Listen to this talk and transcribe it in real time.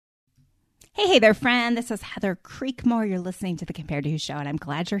Hey there, friend. This is Heather Creekmore. You're listening to the Compared to Who Show, and I'm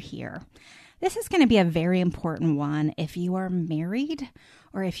glad you're here. This is going to be a very important one if you are married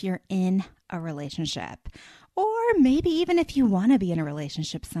or if you're in a relationship, or maybe even if you want to be in a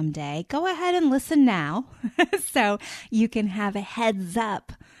relationship someday. Go ahead and listen now so you can have a heads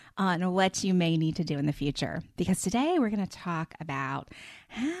up on what you may need to do in the future. Because today we're going to talk about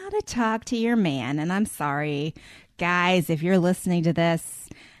how to talk to your man. And I'm sorry, guys, if you're listening to this,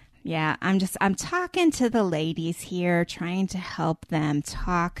 yeah, I'm talking to the ladies here, trying to help them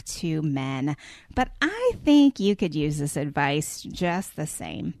talk to men. But I think you could use this advice just the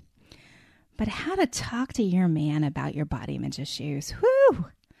same. But how to talk to your man about your body image issues. Whew!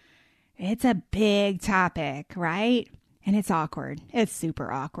 It's a big topic, right? And it's awkward. It's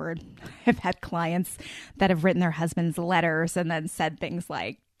super awkward. I've had clients that have written their husbands letters and then said things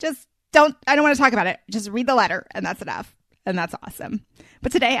like, I don't want to talk about it. Just read the letter and that's enough. And that's awesome.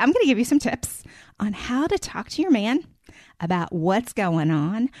 But today I'm going to give you some tips on how to talk to your man about what's going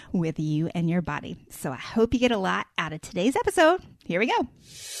on with you and your body. So I hope you get a lot out of today's episode. Here we go.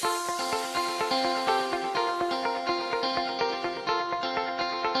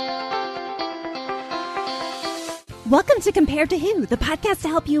 Welcome to Compared to Who, the podcast to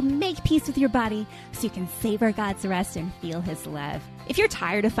help you make peace with your body so you can savor God's rest and feel His love. If you're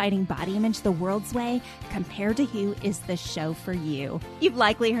tired of fighting body image the world's way, Compared to Who is the show for you. You've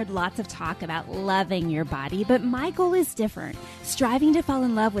likely heard lots of talk about loving your body, but my goal is different. Striving to fall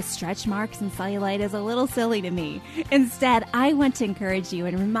in love with stretch marks and cellulite is a little silly to me. Instead, I want to encourage you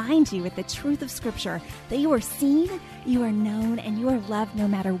and remind you with the truth of Scripture that you are seen, you are known, and you are loved no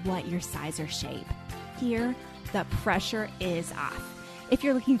matter what your size or shape. Here, the pressure is off. If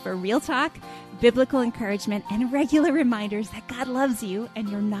you're looking for real talk, biblical encouragement, and regular reminders that God loves you and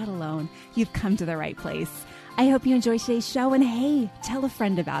you're not alone, you've come to the right place. I hope you enjoy today's show, and hey, tell a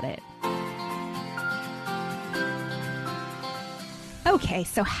friend about it. Okay,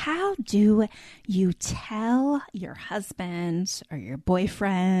 so how do you tell your husband or your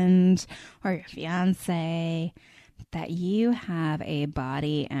boyfriend or your fiance that you have a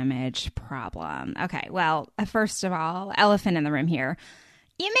body image problem? Okay, well, first of all, elephant in the room here.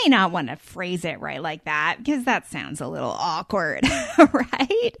 You may not want to phrase it right like that because that sounds a little awkward,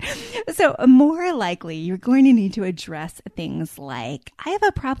 right? So more likely, you're going to need to address things like, I have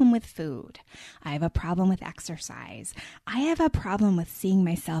a problem with food. I have a problem with exercise. I have a problem with seeing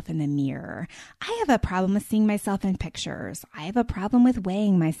myself in the mirror. I have a problem with seeing myself in pictures. I have a problem with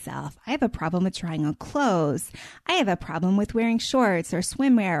weighing myself. I have a problem with trying on clothes. I have a problem with wearing shorts or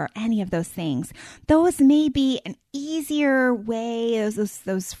swimwear or any of those things. Those may be an easier way,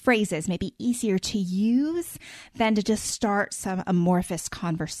 those phrases may be easier to use than to just start some amorphous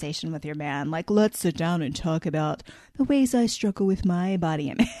conversation with your man. Like, let's sit down and talk about the ways I struggle with my body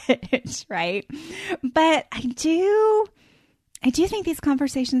image, right? But I do think these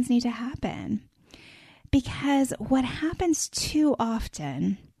conversations need to happen, because what happens too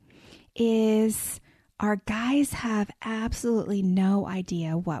often is our guys have absolutely no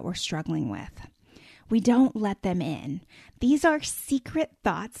idea what we're struggling with. We don't let them in. These are secret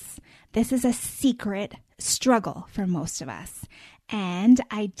thoughts. This is a secret struggle for most of us. And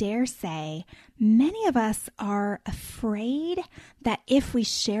I dare say many of us are afraid that if we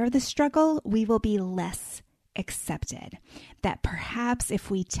share the struggle, we will be less accepted. That perhaps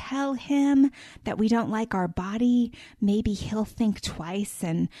if we tell him that we don't like our body, maybe he'll think twice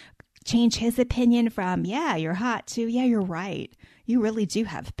and change his opinion from, yeah, you're hot, to, yeah, you're right. You really do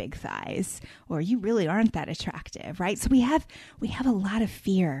have big thighs, or you really aren't that attractive, right? So we have a lot of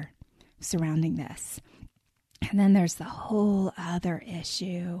fear surrounding this. And then there's the whole other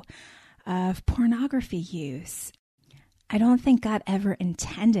issue of pornography use. I don't think God ever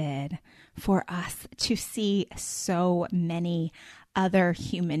intended for us to see so many other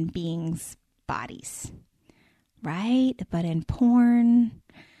human beings' bodies, right? But in porn,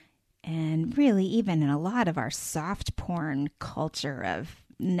 and really even in a lot of our soft porn culture of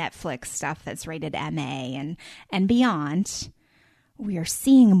Netflix stuff that's rated MA and beyond, we are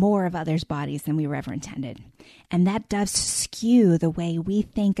seeing more of others' bodies than we were ever intended. And that does skew the way we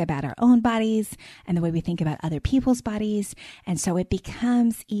think about our own bodies and the way we think about other people's bodies. And so it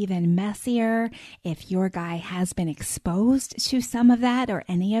becomes even messier if your guy has been exposed to some of that or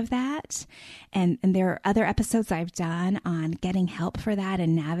any of that. And there are other episodes I've done on getting help for that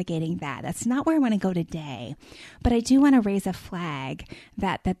and navigating that. That's not where I want to go today. But I do want to raise a flag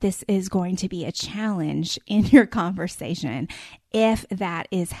that this is going to be a challenge in your conversation if that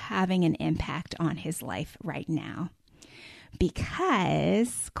is having an impact on his life right now.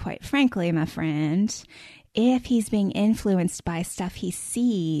 Because, quite frankly, my friend, if he's being influenced by stuff he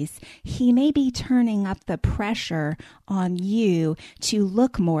sees, he may be turning up the pressure on you to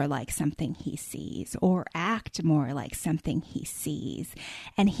look more like something he sees or act more like something he sees.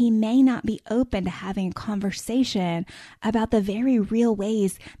 And he may not be open to having a conversation about the very real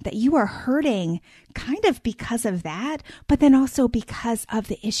ways that you are hurting kind of because of that, but then also because of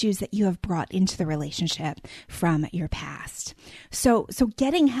the issues that you have brought into the relationship from your past. So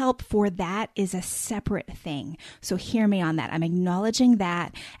getting help for that is a separate thing. So hear me on that. I'm acknowledging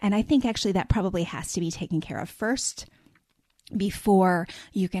that. And I think actually that probably has to be taken care of first before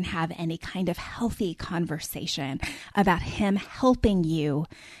you can have any kind of healthy conversation about him helping you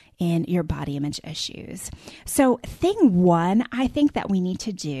in your body image issues. So thing one, I think that we need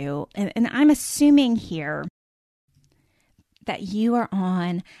to do, and I'm assuming here that you are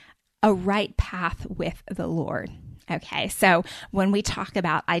on a right path with the Lord. Okay, so when we talk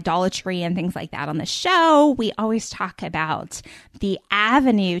about idolatry and things like that on the show, we always talk about the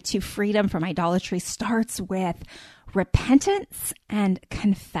avenue to freedom from idolatry starts with repentance and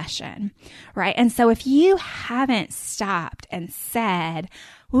confession, right? And so if you haven't stopped and said,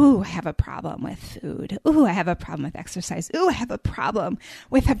 ooh, I have a problem with food. Ooh, I have a problem with exercise. Ooh, I have a problem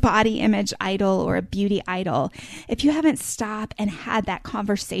with a body image idol or a beauty idol. If you haven't stopped and had that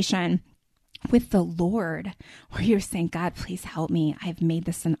conversation with the Lord, where you're saying, God, please help me. I've made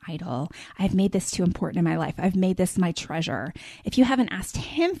this an idol. I've made this too important in my life. I've made this my treasure. If you haven't asked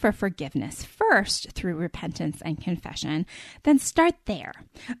him for forgiveness first through repentance and confession, then start there.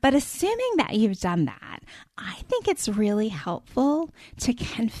 But assuming that you've done that, I think it's really helpful to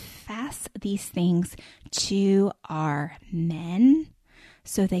confess these things to our men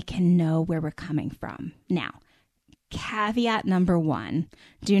so they can know where we're coming from. Now, caveat number one,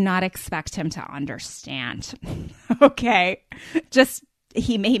 do not expect him to understand. Okay.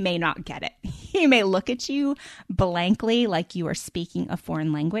 He may not get it. He may look at you blankly like you are speaking a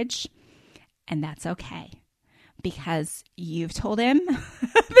foreign language, and that's okay because you've told him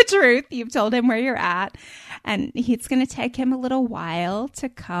the truth. You've told him where you're at, and it's going to take him a little while to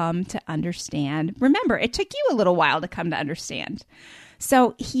come to understand. Remember, it took you a little while to come to understand.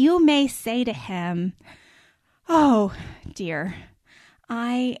 So you may say to him, oh, dear,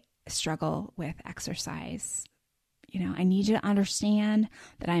 I struggle with exercise. I need you to understand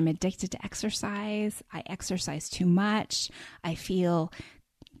that I'm addicted to exercise. I exercise too much. I feel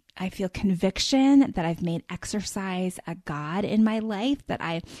conviction that I've made exercise a god in my life, that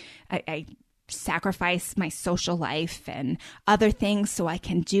I sacrifice my social life and other things so I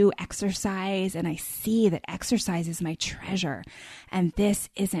can do exercise. And I see that exercise is my treasure. And this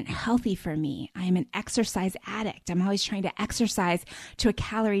isn't healthy for me. I am an exercise addict. I'm always trying to exercise to a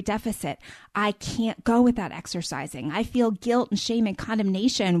calorie deficit. I can't go without exercising. I feel guilt and shame and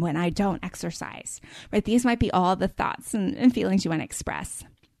condemnation when I don't exercise. Right? These might be all the thoughts and feelings you want to express.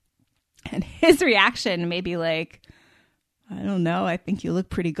 And his reaction may be like, I don't know. I think you look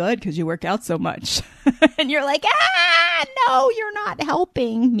pretty good because you work out so much. And you're like, no, you're not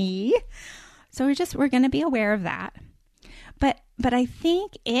helping me. So we're going to be aware of that. But I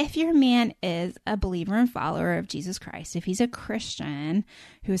think if your man is a believer and follower of Jesus Christ, if he's a Christian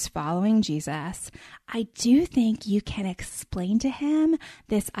who's following Jesus, I do think you can explain to him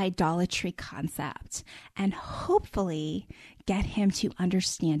this idolatry concept and hopefully get him to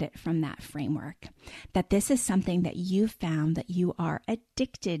understand it from that framework, that this is something that you found that you are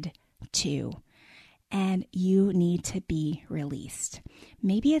addicted to and you need to be released.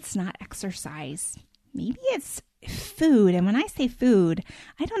 Maybe it's not exercise. Maybe it's food. And when I say food,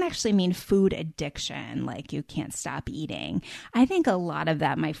 I don't actually mean food addiction, like you can't stop eating. I think a lot of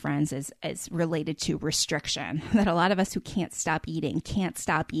that, my friends, is related to restriction, that a lot of us who can't stop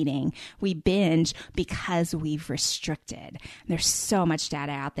eating. We binge because we've restricted. There's so much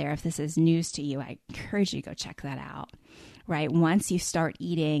data out there. If this is news to you, I encourage you to go check that out, right? Once you start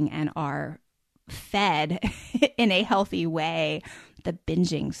eating and are fed in a healthy way, the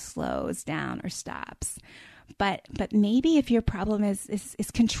binging slows down or stops. But maybe if your problem is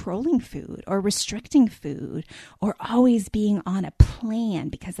controlling food or restricting food or always being on a plan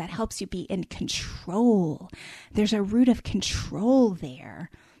because that helps you be in control, there's a root of control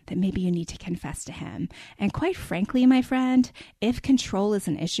there that maybe you need to confess to him. And quite frankly, my friend, if control is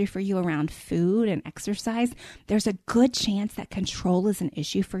an issue for you around food and exercise, there's a good chance that control is an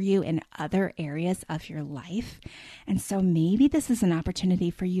issue for you in other areas of your life. And so maybe this is an opportunity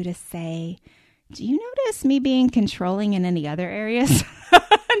for you to say, do you notice me being controlling in any other areas?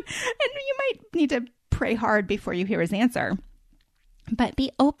 And you might need to pray hard before you hear his answer. But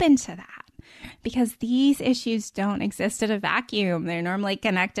be open to that. because these issues don't exist in a vacuum. They're normally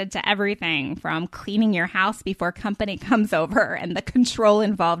connected to everything from cleaning your house before company comes over and the control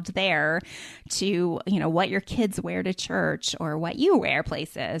involved there to, what your kids wear to church or what you wear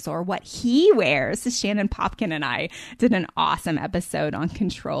places or what he wears. Shannon Popkin and I did an awesome episode on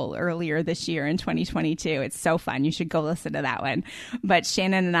control earlier this year in 2022. It's so fun. You should go listen to that one. But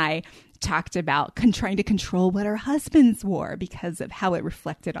Shannon and I talked about trying to control what our husbands wore because of how it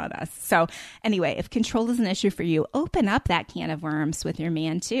reflected on us. So anyway, if control is an issue for you, open up that can of worms with your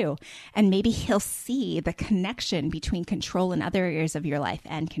man too. And maybe he'll see the connection between control in other areas of your life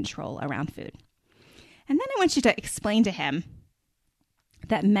and control around food. And then I want you to explain to him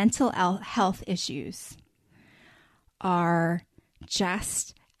that mental health issues are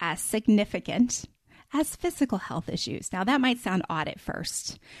just as significant as physical health issues. Now, that might sound odd at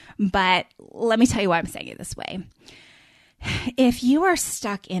first, but let me tell you why I'm saying it this way. If you are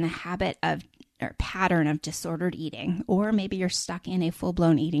stuck in a habit of or pattern of disordered eating, or maybe you're stuck in a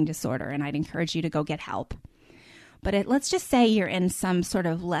full-blown eating disorder, and I'd encourage you to go get help. But let's just say you're in some sort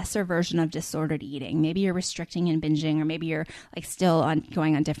of lesser version of disordered eating. Maybe you're restricting and binging, or maybe you're still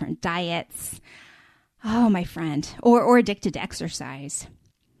going on different diets. Oh, my friend, or addicted to exercise.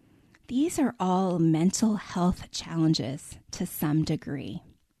 These are all mental health challenges to some degree,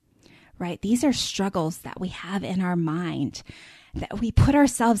 right? These are struggles that we have in our mind, that we put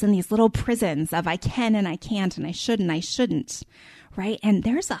ourselves in these little prisons of I can and I can't and I should and I shouldn't, right? And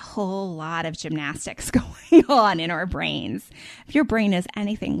there's a whole lot of gymnastics going on in our brains. If your brain is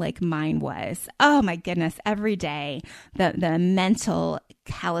anything like mine was, oh my goodness, every day, the mental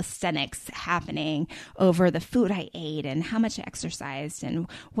calisthenics happening over the food I ate and how much I exercised and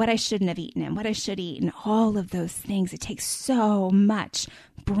what I shouldn't have eaten and what I should eat and all of those things. It takes so much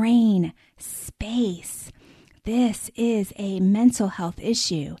brain space. This is a mental health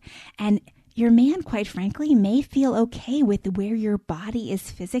issue. And your man, quite frankly, may feel okay with where your body is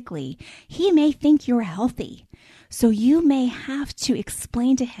physically. He may think you're healthy. So you may have to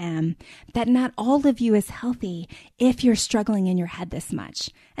explain to him that not all of you is healthy if you're struggling in your head this much.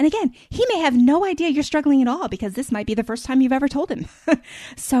 And again, he may have no idea you're struggling at all because this might be the first time you've ever told him.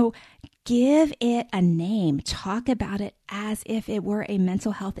 So give it a name. Talk about it as if it were a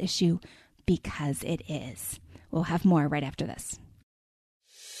mental health issue, because it is. We'll have more right after this.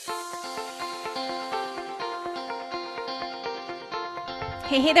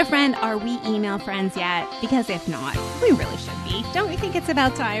 Hey there, friend. Are we email friends yet? Because if not, we really should be. Don't we think it's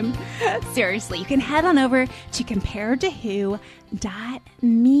about time? Seriously, you can head on over to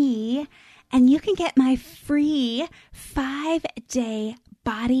comparedtoWho.me and you can get my free 5-day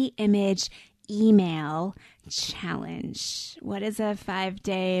body image email challenge. What is a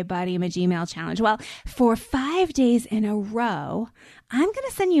 5-day body image email challenge? Well, for 5 days in a row, I'm going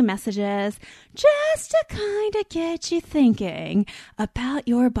to send you messages just to kind of get you thinking about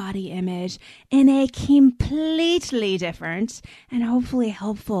your body image in a completely different and hopefully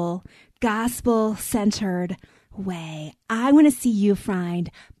helpful, gospel-centered way. I want to see you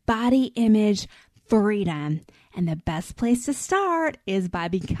find body image freedom. And the best place to start is by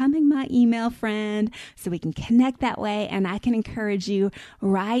becoming my email friend so we can connect that way and I can encourage you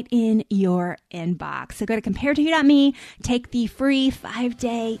right in your inbox. So go to comparedtoWho.me, take the free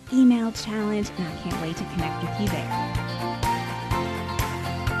 5-day email challenge, and I can't wait to connect with you there.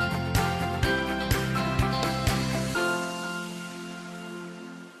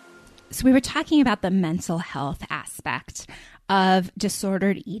 So we were talking about the mental health aspect of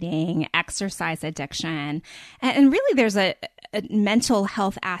disordered eating, exercise addiction, and really there's a mental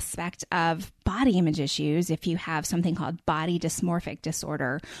health aspect of body image issues if you have something called body dysmorphic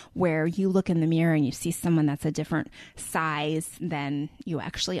disorder, where you look in the mirror and you see someone that's a different size than you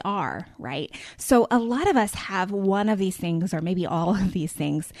actually are, right? So a lot of us have one of these things or maybe all of these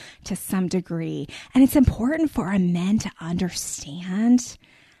things to some degree, and it's important for our men to understand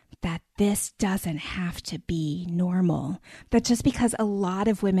that this doesn't have to be normal. That just because a lot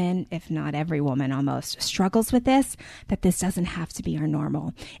of women, if not every woman almost, struggles with this, that this doesn't have to be our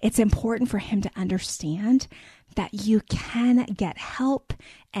normal. It's important for him to understand that you can get help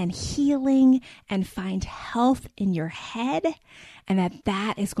and healing and find health in your head, and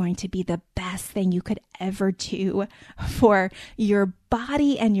that is going to be the best thing you could ever do for your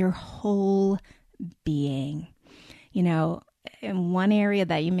body and your whole being. You know, and one area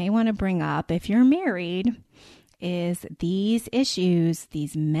that you may want to bring up if you're married is these issues,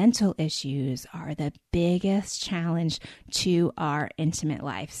 these mental issues, are the biggest challenge to our intimate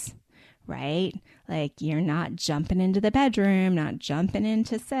lives, right? Like, you're not jumping into the bedroom, not jumping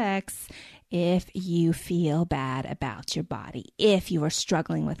into sex if you feel bad about your body, if you are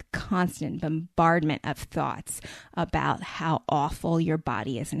struggling with constant bombardment of thoughts about how awful your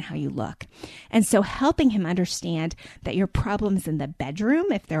body is and how you look. And so helping him understand that your problems in the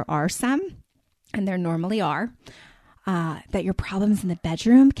bedroom, if there are some, and there normally are, that your problems in the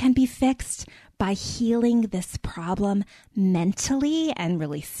bedroom can be fixed by healing this problem mentally and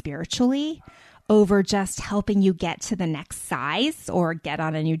really spiritually, over just helping you get to the next size or get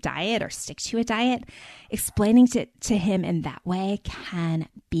on a new diet or stick to a diet. Explaining to him in that way can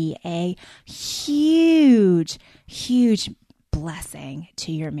be a huge, huge blessing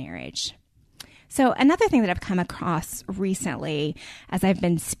to your marriage. So another thing that I've come across recently as I've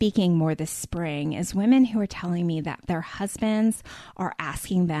been speaking more this spring is women who are telling me that their husbands are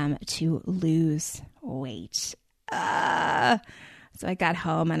asking them to lose weight. So I got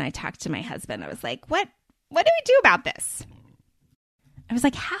home and I talked to my husband. I was like, what do we do about this? I was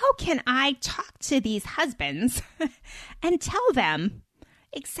like, how can I talk to these husbands and tell them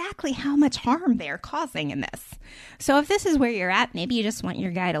exactly how much harm they're causing in this? So if this is where you're at, maybe you just want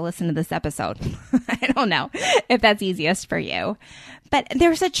your guy to listen to this episode. I don't know if that's easiest for you. But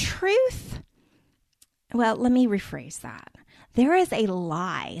there's a truth. Well, let me rephrase that. There is a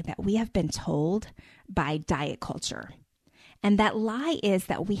lie that we have been told by diet culture. And that lie is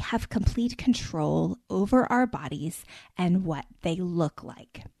that we have complete control over our bodies and what they look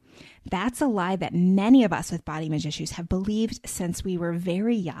like. That's a lie that many of us with body image issues have believed since we were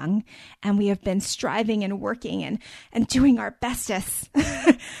very young, and we have been striving and working and doing our bestest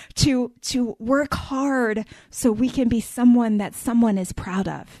to work hard so we can be someone that someone is proud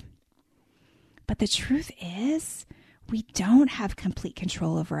of. But the truth is, we don't have complete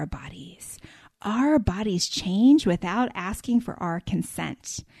control over our bodies. Our bodies change without asking for our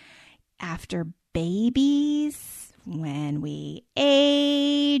consent. After babies, when we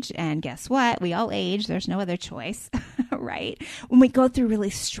age, and guess what? We all age. There's no other choice, right? When we go through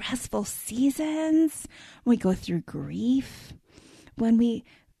really stressful seasons, when we go through grief, when we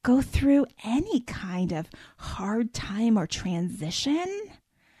go through any kind of hard time or transition,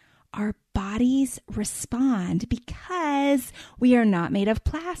 our bodies respond because we are not made of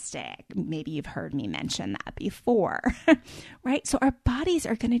plastic. Maybe you've heard me mention that before, right? So our bodies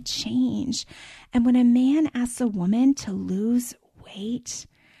are going to change. And when a man asks a woman to lose weight,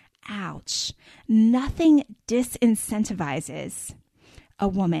 ouch, nothing disincentivizes a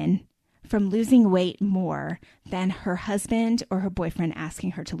woman from losing weight more than her husband or her boyfriend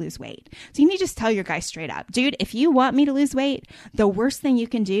asking her to lose weight. So you need to just tell your guy straight up, dude, if you want me to lose weight, the worst thing you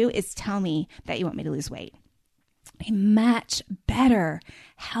can do is tell me that you want me to lose weight. A much better,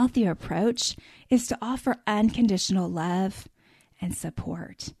 healthier approach is to offer unconditional love and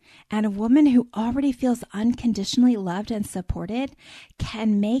support. And a woman who already feels unconditionally loved and supported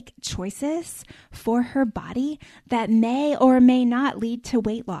can make choices for her body that may or may not lead to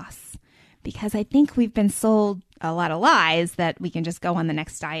weight loss. Because I think we've been sold a lot of lies that we can just go on the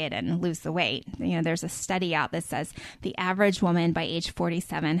next diet and lose the weight. You know, there's a study out that says the average woman by age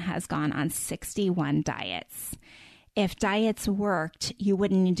 47 has gone on 61 diets. If diets worked, you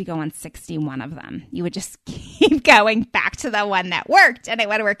wouldn't need to go on 61 of them. You would just keep going back to the one that worked and it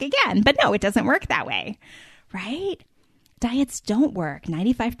would work again. But no, it doesn't work that way, right? Diets don't work.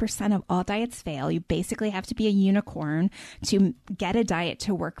 95% of all diets fail. You basically have to be a unicorn to get a diet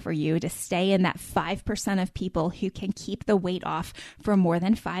to work for you, to stay in that 5% of people who can keep the weight off for more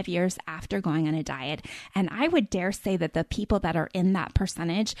than 5 years after going on a diet. And I would dare say that the people that are in that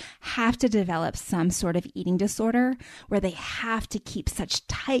percentage have to develop some sort of eating disorder where they have to keep such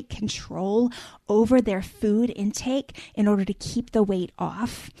tight control over their food intake in order to keep the weight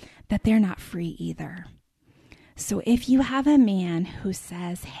off that they're not free either. So if you have a man who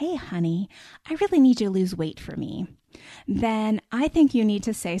says, hey, honey, I really need you to lose weight for me, then I think you need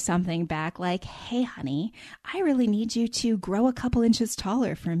to say something back like, hey, honey, I really need you to grow a couple inches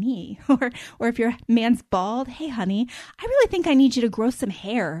taller for me. Or if your man's bald, hey, honey, I really think I need you to grow some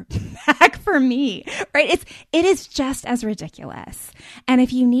hair back for me, right? It is just as ridiculous. And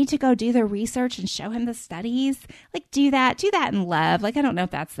if you need to go do the research and show him the studies, like do that in love. Like, I don't know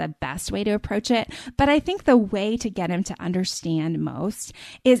if that's the best way to approach it, but I think the way to get him to understand most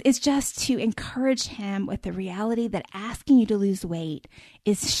is just to encourage him with the reality that asking you to lose weight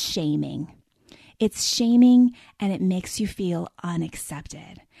is shaming. It's shaming and it makes you feel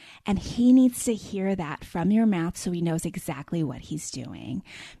unaccepted. And he needs to hear that from your mouth so he knows exactly what he's doing.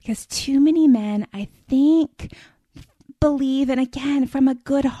 Because too many men, I think, believe, and again, from a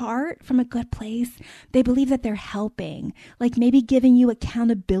good heart, from a good place, they believe that they're helping, like maybe giving you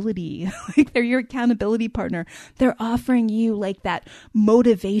accountability, like they're your accountability partner. They're offering you like that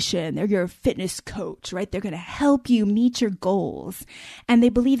motivation. They're your fitness coach, right? They're going to help you meet your goals. And they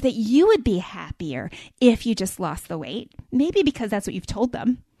believe that you would be happier if you just lost the weight, maybe because that's what you've told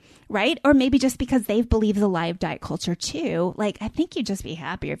them. Right? Or maybe just because they've believed the lie of diet culture too. Like, I think you'd just be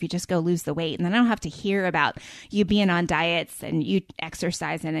happier if you just go lose the weight. And then I don't have to hear about you being on diets and you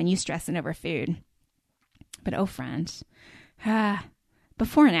exercising and you stressing over food. But oh, friend,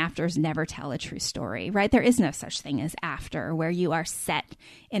 before and afters never tell a true story, right? There is no such thing as after, where you are set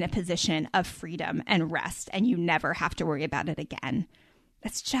in a position of freedom and rest and you never have to worry about it again.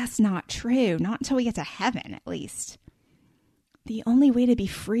 That's just not true. Not until we get to heaven, at least. The only way to be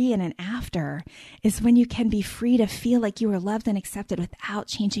free in an after is when you can be free to feel like you are loved and accepted without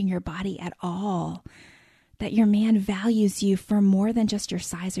changing your body at all. That your man values you for more than just your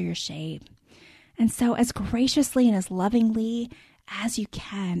size or your shape. And so as graciously and as lovingly as you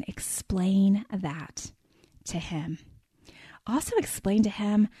can, explain that to him. Also explain to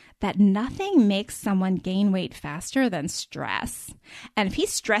him that nothing makes someone gain weight faster than stress. And if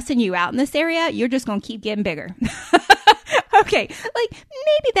he's stressing you out in this area, you're just going to keep getting bigger. Okay, like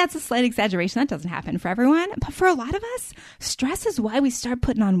maybe that's a slight exaggeration. That doesn't happen for everyone. But for a lot of us, stress is why we start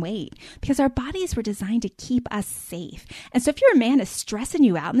putting on weight, because our bodies were designed to keep us safe. And so if your man is stressing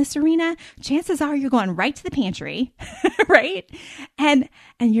you out in this arena, chances are you're going right to the pantry, right? And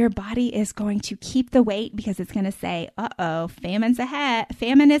your body is going to keep the weight because it's going to say, uh-oh, famine is ahead.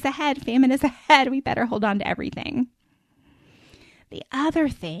 We better hold on to everything. The other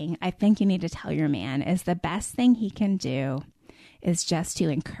thing I think you need to tell your man is the best thing he can do is just to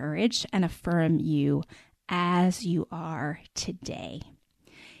encourage and affirm you as you are today.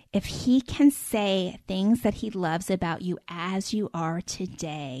 If he can say things that he loves about you as you are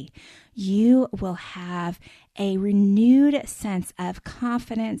today, you will have a renewed sense of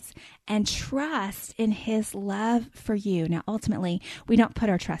confidence and trust in his love for you. Now, ultimately, we don't put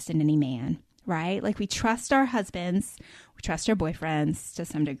our trust in any man, right? Like we trust our husbands, we trust our boyfriends to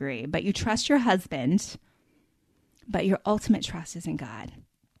some degree, but you trust your husband, but your ultimate trust is in God,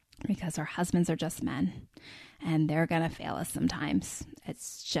 because our husbands are just men and they're going to fail us sometimes.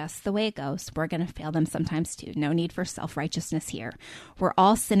 It's just the way it goes. We're going to fail them sometimes too. No need for self-righteousness here. We're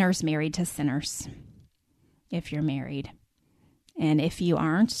all sinners married to sinners, if you're married. And if you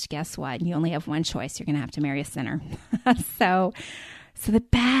aren't, guess what? You only have one choice. You're going to have to marry a sinner. So the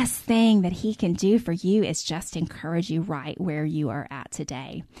best thing that he can do for you is just encourage you right where you are at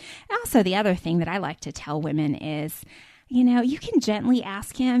today. Also, the other thing that I like to tell women is, you can gently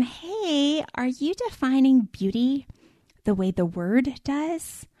ask him, hey, are you defining beauty the way the word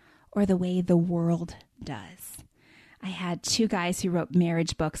does or the way the world does? I had two guys who wrote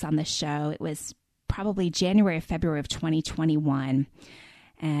marriage books on the show. It was probably January or February of 2021.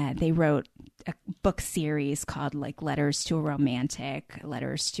 They wrote a book series called like Letters to a Romantic,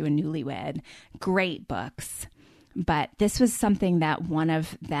 Letters to a Newlywed. Great books. But this was something that one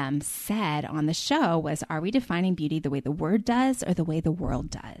of them said on the show was, are we defining beauty the way the word does or the way the world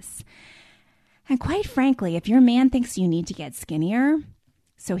does? And quite frankly, if your man thinks you need to get skinnier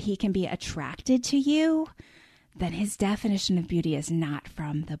so he can be attracted to you, then his definition of beauty is not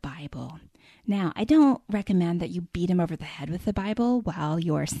from the Bible. Now, I don't recommend that you beat him over the head with the Bible while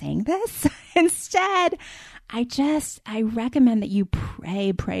you're saying this. Instead, I recommend that you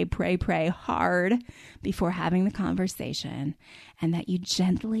pray hard before having the conversation, and that you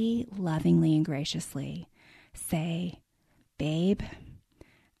gently, lovingly, and graciously say, babe,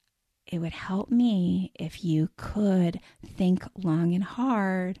 it would help me if you could think long and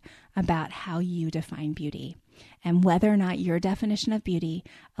hard about how you define beauty and whether or not your definition of beauty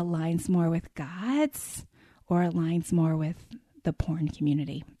aligns more with God's or aligns more with the porn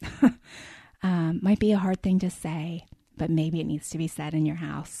community. Might be a hard thing to say, but maybe it needs to be said in your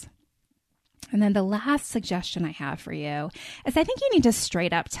house. And then the last suggestion I have for you is I think you need to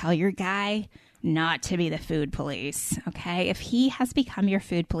straight up tell your guy not to be the food police, okay? If he has become your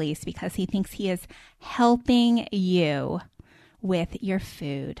food police because he thinks he is helping you with your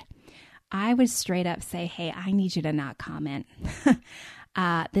food, I would straight up say, hey, I need you to not comment.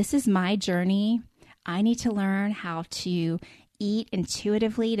 This is my journey. I need to learn how to eat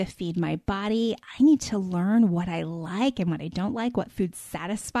intuitively to feed my body. I need to learn what I like and what I don't like, what foods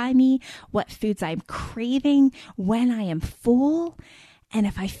satisfy me, what foods I'm craving when I am full. And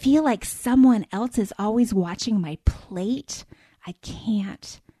if I feel like someone else is always watching my plate, I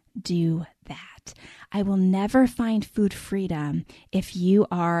can't do that. I will never find food freedom if you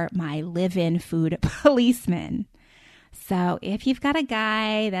are my live-in food policeman. So if you've got a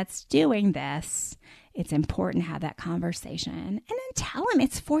guy that's doing this, it's important to have that conversation and then tell him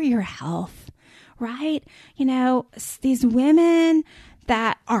it's for your health, right? You know, these women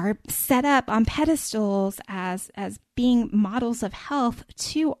that are set up on pedestals as being models of health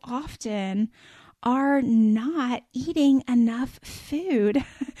too often are not eating enough food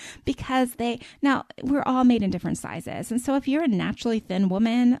because now we're all made in different sizes. And so if you're a naturally thin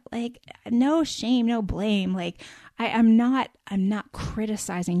woman, like no shame, no blame. Like I'm not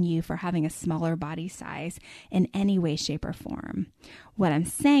criticizing you for having a smaller body size in any way, shape, or form. What I'm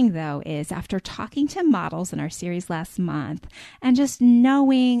saying though is after talking to models in our series last month and just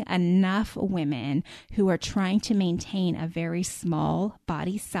knowing enough women who are trying to maintain a very small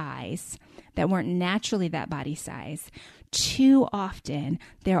body size that weren't naturally that body size, too often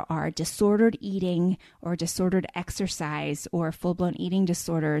there are disordered eating or disordered exercise or full-blown eating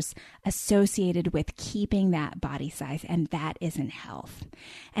disorders associated with keeping that body size, and that isn't health.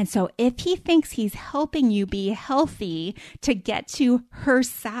 And so if he thinks he's helping you be healthy to get to her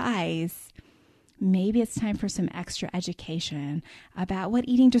size, maybe it's time for some extra education about what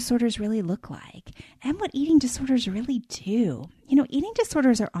eating disorders really look like and what eating disorders really do. You know, eating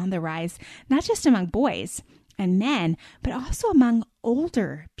disorders are on the rise, not just among boys and men, but also among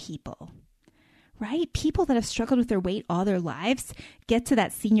older people, right? People that have struggled with their weight all their lives get to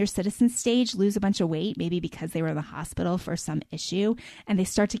that senior citizen stage, lose a bunch of weight, maybe because they were in the hospital for some issue, and they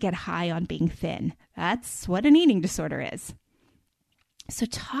start to get high on being thin. That's what an eating disorder is. So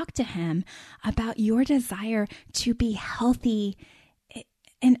talk to him about your desire to be healthy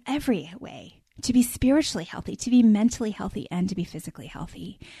in every way, to be spiritually healthy, to be mentally healthy, and to be physically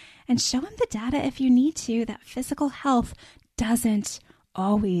healthy. And show him the data if you need to, that physical health doesn't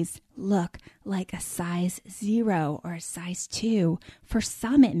always look like a size 0 or a size 2. For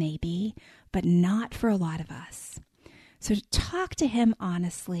some it may be, but not for a lot of us. So talk to him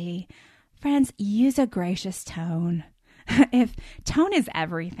honestly. Friends, use a gracious tone. If tone is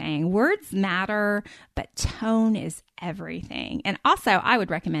everything, words matter, but tone is everything. And also, I would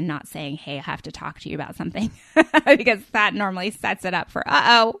recommend not saying, hey, I have to talk to you about something, because that normally sets it up for,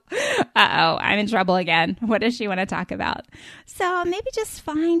 I'm in trouble again. What does she want to talk about? So maybe just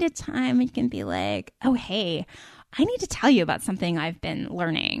find a time you can be like, oh, hey, I need to tell you about something I've been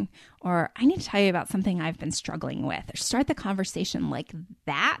learning, or I need to tell you about something I've been struggling with, or start the conversation like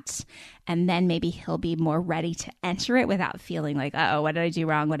that. And then maybe he'll be more ready to enter it without feeling like, what did I do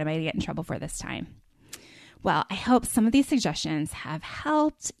wrong? What am I going to get in trouble for this time? Well, I hope some of these suggestions have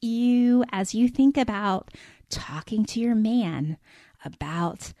helped you as you think about talking to your man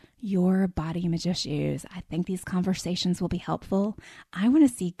about your body image issues. I think these conversations will be helpful. I want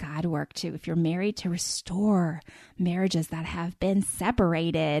to see God work too, if you're married, to restore marriages that have been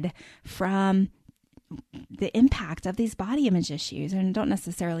separated from the impact of these body image issues. And don't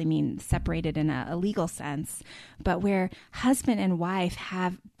necessarily mean separated in a legal sense, but where husband and wife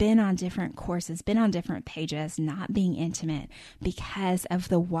have been on different courses, been on different pages, not being intimate because of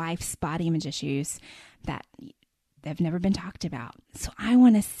the wife's body image issues that they've never been talked about. So I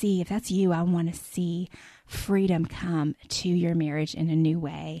want to see, if that's you, I want to see freedom come to your marriage in a new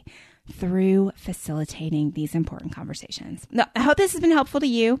way through facilitating these important conversations. Now, I hope this has been helpful to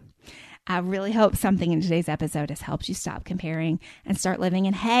you. I really hope something in today's episode has helped you stop comparing and start living.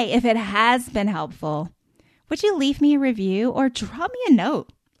 And hey, if it has been helpful, would you leave me a review or drop me a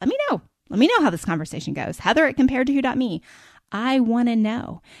note? Let me know. Let me know how this conversation goes. Heather@comparedtowho.me. I want to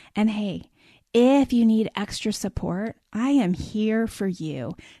know. And hey, if you need extra support, I am here for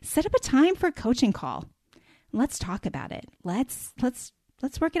you. Set up a time for a coaching call. Let's talk about it. Let's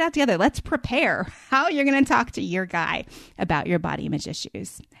work it out together. Let's prepare how you're going to talk to your guy about your body image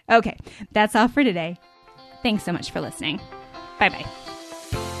issues. Okay, that's all for today. Thanks so much for listening. Bye-bye.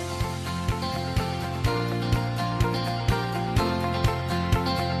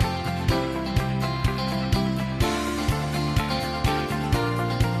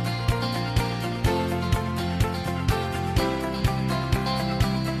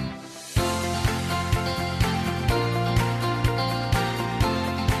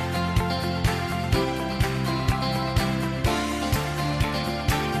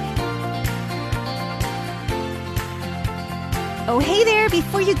 Oh, hey there,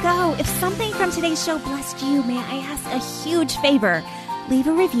 before you go, if something from today's show blessed you, may I ask a huge favor? Leave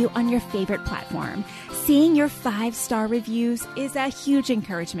a review on your favorite platform. Seeing your 5-star reviews is a huge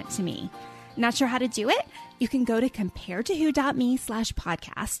encouragement to me. Not sure how to do it? You can go to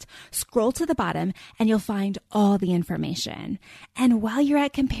comparedtowho.me/podcast, scroll to the bottom, and you'll find all the information. And while you're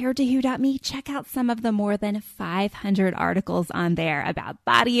at comparedtowho.me, check out some of the more than 500 articles on there about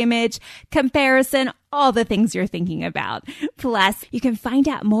body image, comparison, all the things you're thinking about. Plus, you can find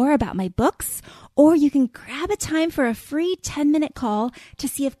out more about my books, or you can grab a time for a free 10-minute call to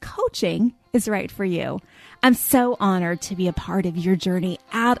see if coaching is right for you. I'm so honored to be a part of your journey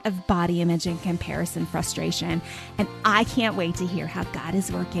out of body image and comparison frustration, and I can't wait to hear how God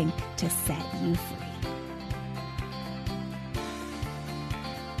is working to set you free.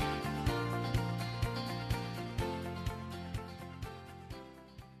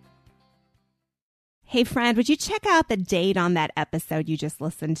 Hey friend, would you check out the date on that episode you just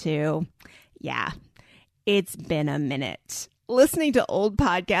listened to? Yeah, it's been a minute. Listening to old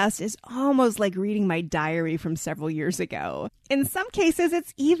podcasts is almost like reading my diary from several years ago. In some cases,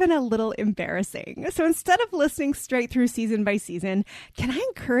 it's even a little embarrassing. So instead of listening straight through season by season, can I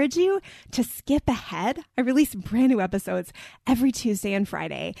encourage you to skip ahead? I release brand new episodes every Tuesday and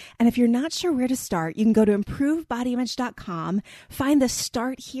Friday. And if you're not sure where to start, you can go to improvedbodyimage.com, find the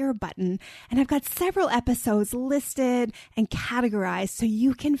Start Here button, and I've got several episodes listed and categorized so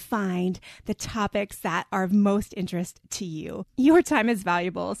you can find the topics that are of most interest to you. Your time is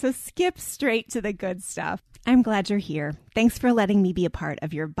valuable, so skip straight to the good stuff. I'm glad you're here. Thanks for letting me be a part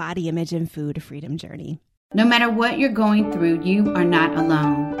of your body image and food freedom journey. No matter what you're going through, you are not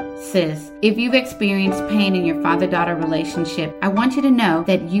alone. Sis, if you've experienced pain in your father-daughter relationship, I want you to know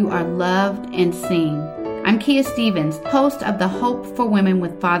that you are loved and seen. I'm Kia Stevens, host of the Hope for Women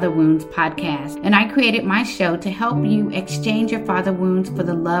with Father Wounds podcast, and I created my show to help you exchange your father wounds for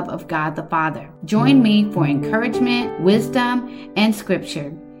the love of God the Father. Join me for encouragement, wisdom, and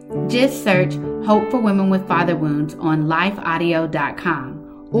scripture. Just search Hope for Women with Father Wounds on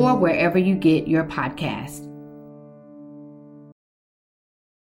lifeaudio.com or wherever you get your podcasts.